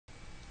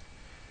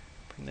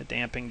Bring the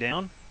damping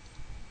down.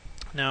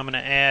 Now I'm going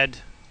to add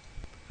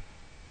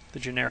the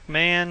generic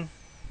man,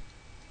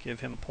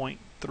 give him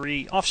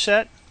 0.3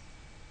 offset,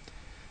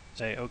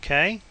 say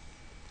OK.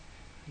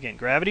 Again,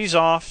 gravity's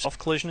off,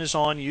 self-collision is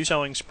on, use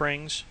sewing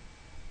springs.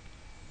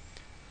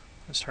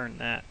 Let's turn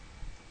that.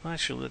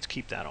 Actually, let's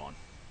keep that on.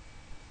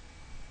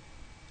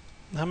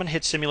 I'm going to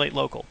hit Simulate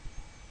Local.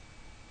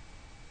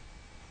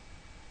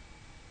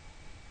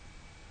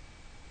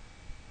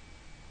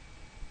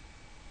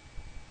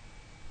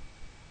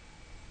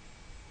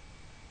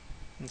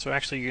 And so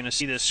actually you're going to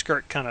see this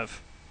skirt kind of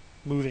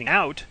moving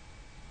out.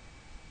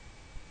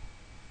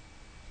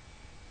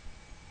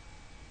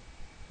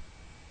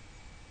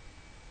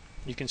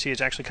 You can see it's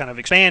actually kind of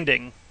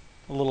expanding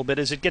a little bit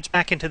as it gets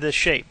back into this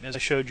shape, as I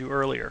showed you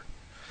earlier.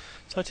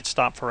 So let's hit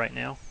stop for right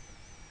now.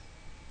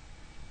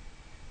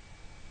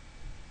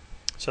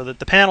 So that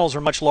the panels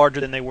are much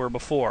larger than they were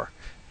before.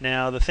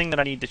 Now the thing that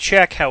I need to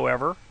check,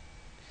 however,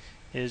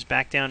 is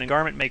back down in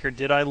Garment Maker,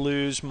 did I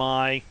lose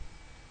my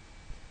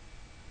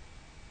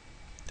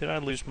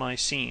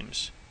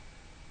seams?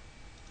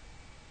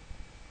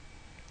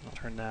 I'll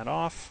turn that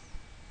off.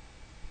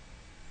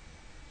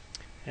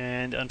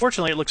 And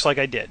unfortunately it looks like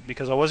I did,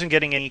 because I wasn't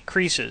getting any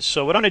creases.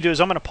 So what I'm going to do is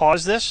I'm going to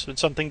pause this.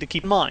 It's something to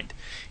keep in mind,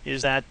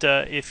 is that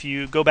if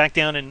you go back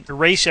down and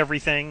erase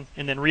everything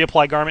and then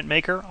reapply Garment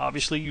Maker,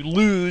 obviously you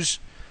lose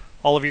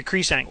all of your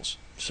crease angles.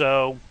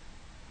 So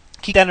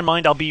keep that in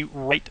mind. I'll be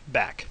right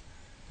back.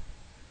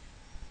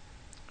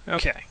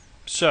 Okay,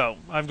 so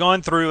I've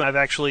gone through, I've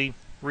actually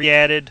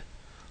re-added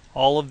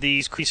all of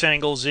these crease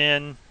angles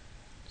in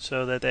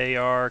so that they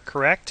are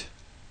correct.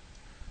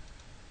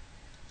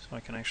 So I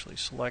can actually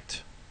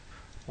select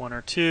one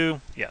or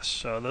two. Yes,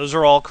 so those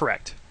are all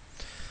correct.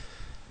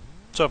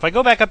 So if I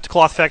go back up to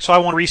Cloth Effect, so I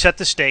want to reset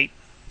the state.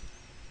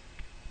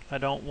 I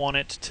don't want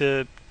it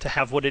to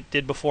have what it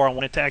did before. I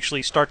want it to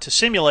actually start to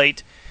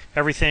simulate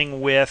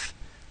everything with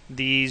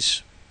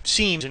these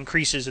seams and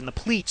creases in the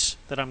pleats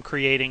that I'm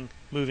creating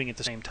moving at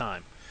the same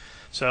time.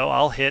 So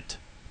I'll hit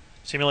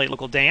Simulate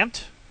Local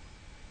Damped.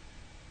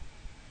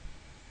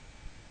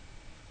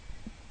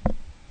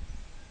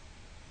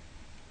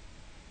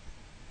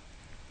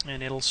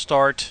 And it'll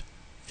start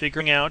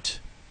figuring out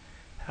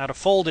how to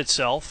fold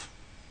itself.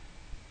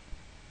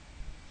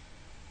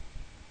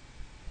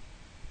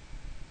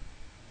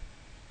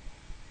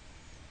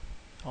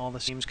 All the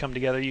seams come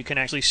together. You can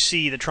actually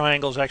see the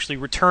triangles actually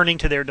returning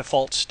to their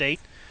default state,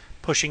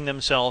 pushing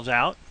themselves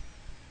out.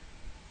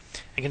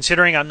 And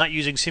considering I'm not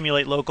using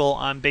Simulate Local,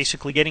 I'm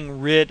basically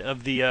getting rid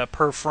of the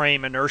per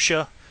frame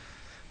inertia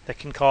that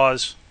can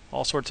cause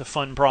all sorts of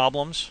fun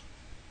problems.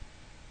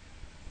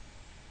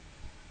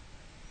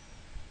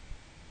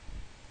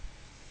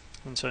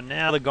 And so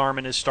now the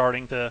garment is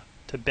starting to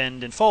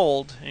bend and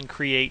fold and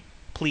create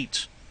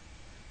pleats.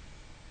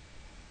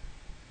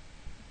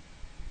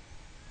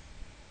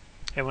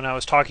 And when I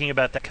was talking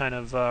about that kind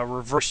of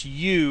reverse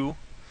U,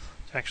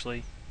 let's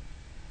actually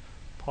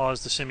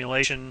pause the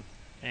simulation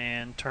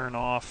and turn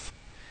off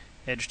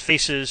edged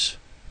faces.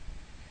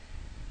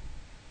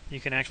 You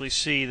can actually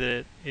see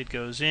that it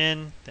goes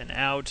in, then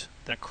out,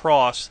 then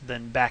across,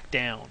 then back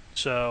down.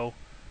 So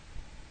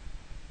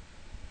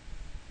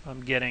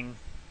I'm getting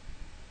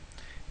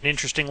an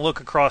interesting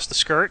look across the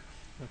skirt.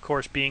 Of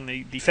course, being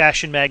the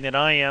fashion magnet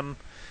I am,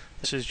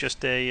 this is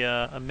just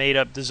a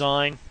made-up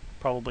design.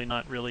 Probably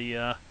not really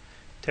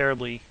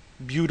terribly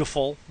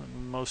beautiful.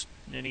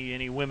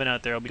 Any women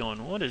out there will be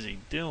going, "What is he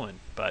doing?"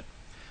 But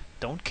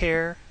don't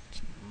care.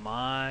 It's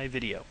my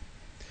video.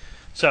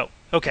 So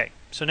okay,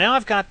 so now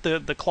I've got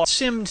the cloth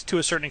simmed to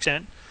a certain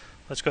extent.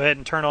 Let's go ahead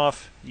and turn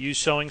off Use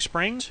Sewing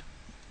Springs,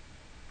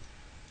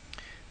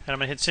 and I'm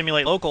going to hit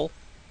Simulate Local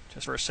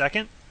just for a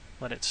second.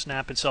 Let it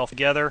snap itself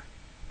together.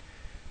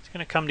 It's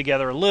going to come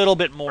together a little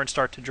bit more and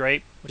start to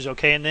drape, which is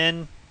okay. And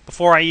then,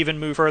 before I even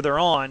move further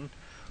on,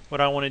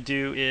 what I want to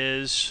do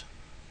is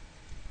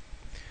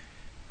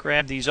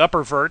grab these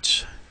upper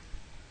verts,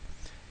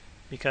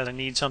 because I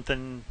need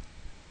something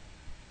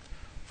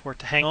for it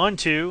to hang on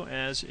to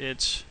as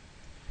it's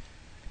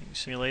being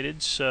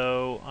simulated.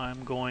 So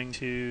I'm going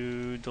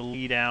to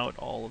delete out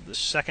all of the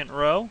second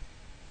row,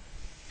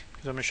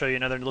 because I'm going to show you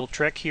another little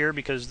trick here,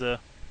 because the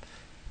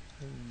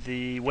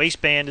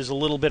waistband is a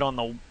little bit on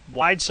the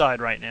wide side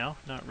right now,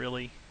 not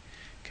really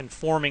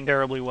conforming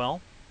terribly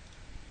well.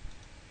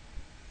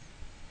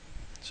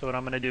 So what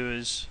I'm going to do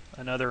is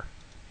another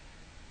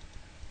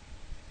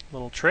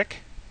little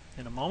trick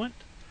in a moment.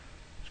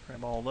 Let's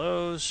grab all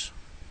those.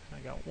 I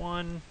got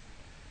one.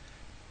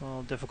 A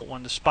little difficult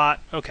one to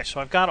spot. Okay,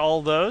 so I've got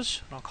all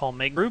those. I'll call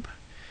Make Group.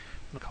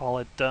 I'm going to call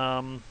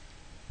it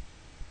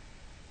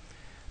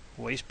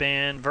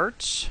Waistband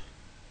Verts.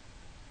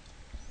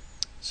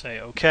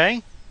 Say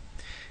OK,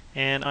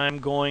 and I'm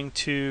going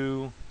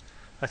to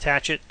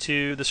attach it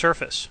to the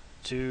surface,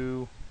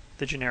 to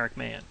the generic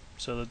man,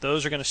 so that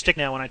those are going to stick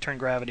now when I turn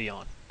gravity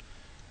on.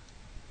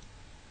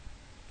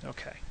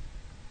 Okay.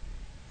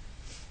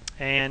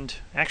 And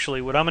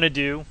actually what I'm going to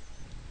do,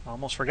 I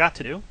almost forgot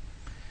to do,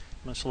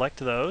 I'm going to select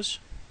those,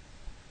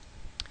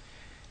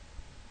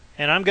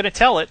 and I'm going to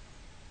tell it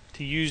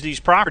to use these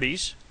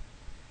properties.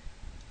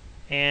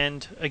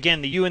 And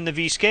again, the U and the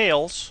V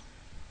scales,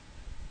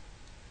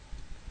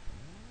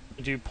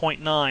 do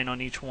 0.9 on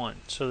each one,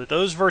 so that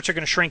those verts are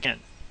going to shrink in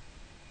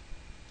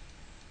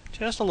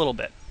just a little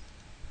bit.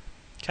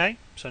 Okay,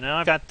 so now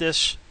I've got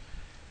this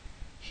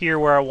here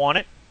where I want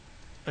it.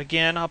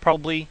 Again, I'll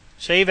probably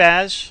save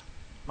as,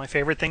 my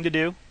favorite thing to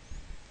do.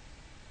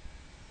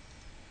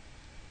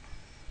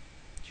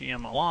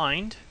 GM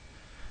aligned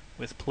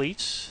with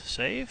pleats,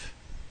 save.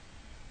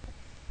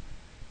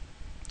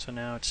 So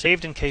now it's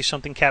saved in case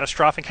something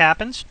catastrophic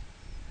happens.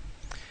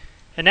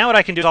 And now what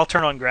I can do is I'll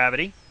turn on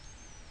gravity.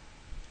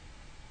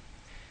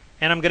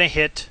 And I'm going to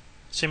hit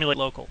Simulate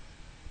Local.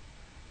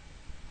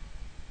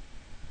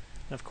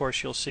 And of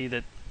course, you'll see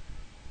that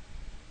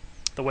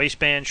the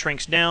waistband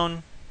shrinks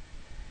down,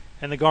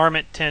 and the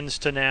garment tends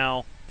to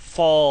now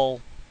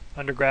fall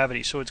under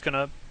gravity. So it's going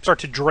to start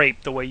to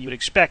drape the way you would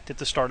expect at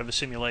the start of a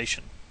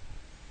simulation.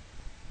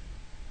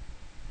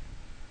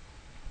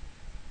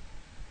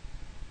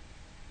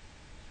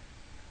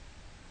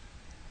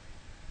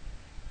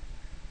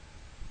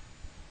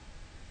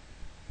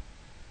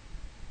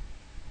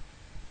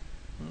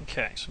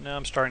 Okay, so now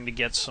I'm starting to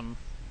get something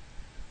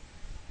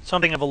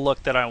of a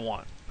look that I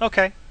want.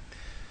 Okay,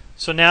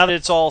 so now that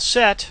it's all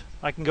set,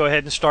 I can go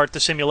ahead and start the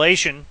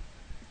simulation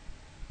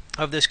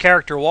of this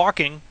character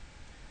walking.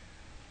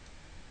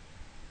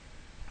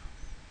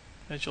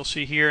 As you'll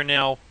see here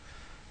now,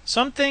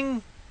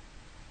 something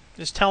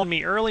is telling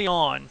me early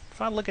on,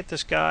 if I look at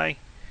this guy,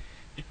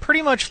 it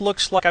pretty much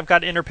looks like I've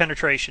got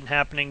interpenetration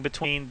happening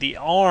between the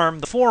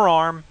arm, the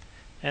forearm,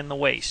 and the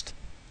waist.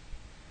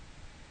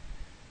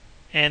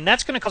 And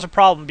that's going to cause a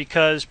problem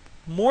because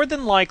more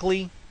than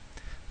likely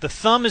the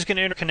thumb is going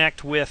to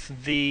interconnect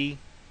with the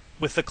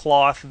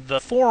cloth. The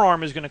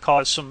forearm is going to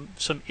cause some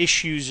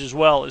issues as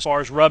well as far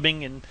as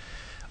rubbing and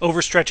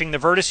overstretching the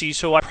vertices.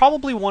 So I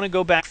probably want to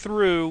go back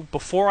through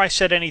before I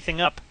set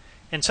anything up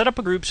and set up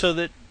a group so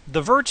that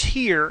the verts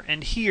here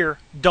and here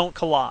don't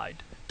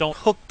collide. Don't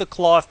hook the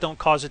cloth, don't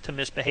cause it to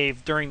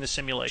misbehave during the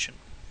simulation.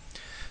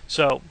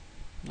 So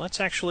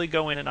let's actually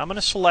go in and I'm going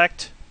to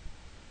select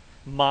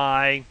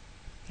my...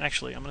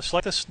 Actually, I'm going to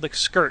select the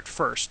skirt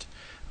first.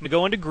 I'm going to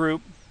go into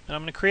group, and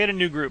I'm going to create a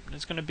new group. And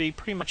it's going to be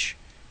pretty much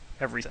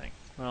everything.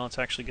 Well, it's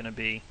actually going to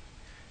be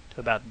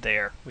to about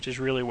there, which is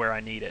really where I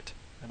need it.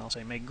 And I'll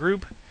say make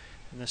group,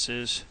 and this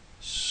is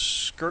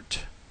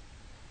skirt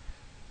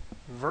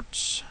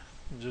verts.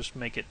 Just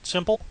make it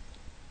simple.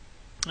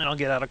 And I'll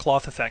get out of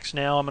cloth effects.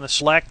 Now I'm going to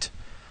select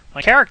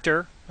my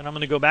character, and I'm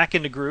going to go back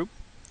into group.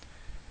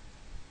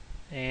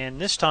 And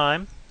this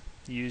time,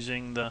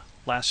 using the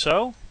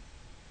lasso,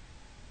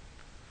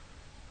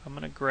 I'm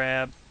going to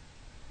grab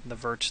the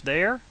verts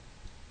there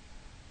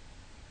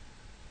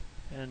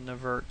and the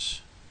verts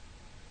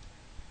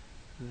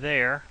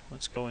there.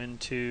 Let's go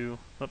into,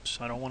 oops,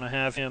 I don't want to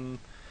have him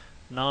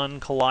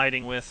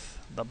non-colliding with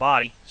the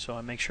body, so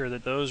I make sure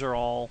that those are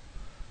all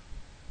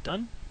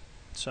done.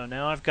 So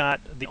now I've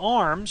got the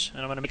arms,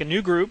 and I'm going to make a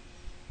new group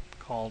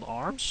called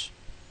arms.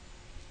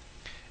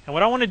 And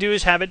what I want to do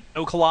is have it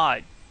no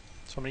collide.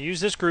 So I'm going to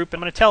use this group, and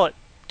I'm going to tell it,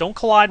 don't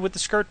collide with the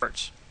skirt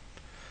verts.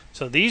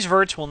 So these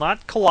verts will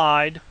not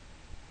collide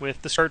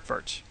with the skirt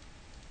verts.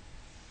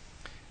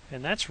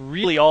 And that's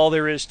really all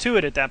there is to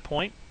it at that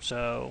point.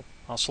 So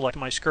I'll select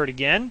my skirt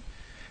again.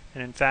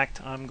 And in fact,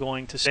 I'm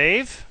going to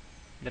save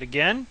it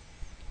again,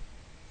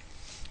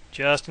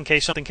 just in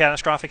case something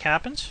catastrophic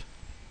happens.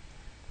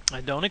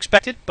 I don't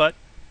expect it, but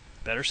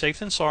better safe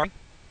than sorry.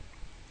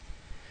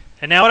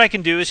 And now what I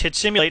can do is hit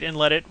simulate and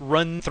let it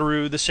run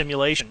through the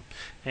simulation.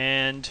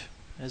 And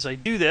as I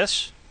do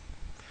this,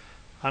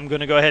 I'm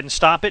going to go ahead and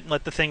stop it and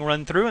let the thing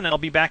run through, and then I'll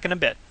be back in a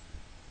bit.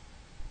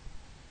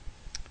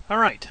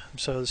 Alright,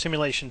 so the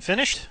simulation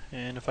finished,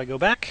 and if I go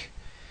back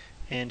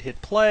and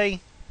hit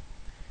play,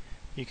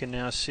 you can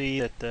now see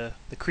that the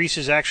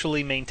creases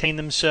actually maintain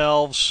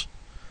themselves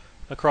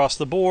across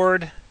the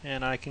board,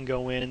 and I can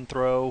go in and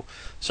throw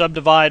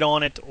subdivide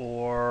on it,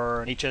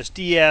 or an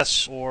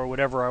HSDS, or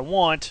whatever I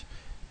want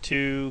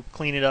to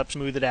clean it up,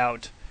 smooth it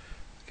out.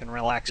 I can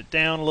relax it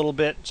down a little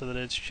bit so that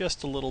it's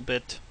just a little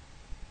bit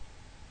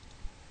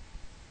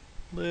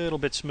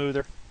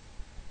smoother.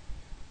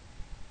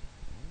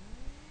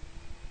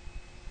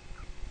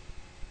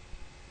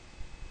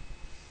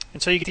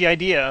 And so you get the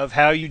idea of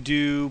how you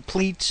do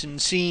pleats and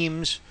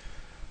seams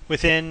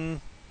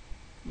within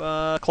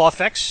cloth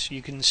effects.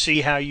 You can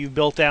see how you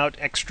built out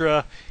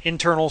extra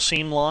internal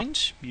seam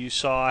lines. You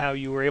saw how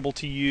you were able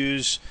to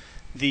use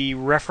the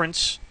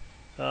reference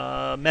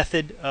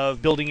method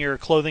of building your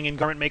clothing and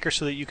garment maker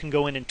so that you can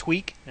go in and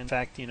tweak. In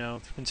fact, you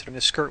know, considering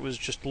this skirt was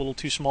just a little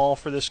too small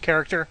for this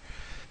character,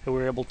 that we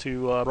were able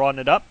to broaden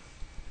it up.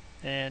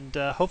 And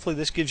hopefully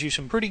this gives you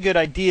some pretty good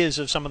ideas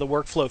of some of the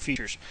workflow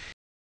features.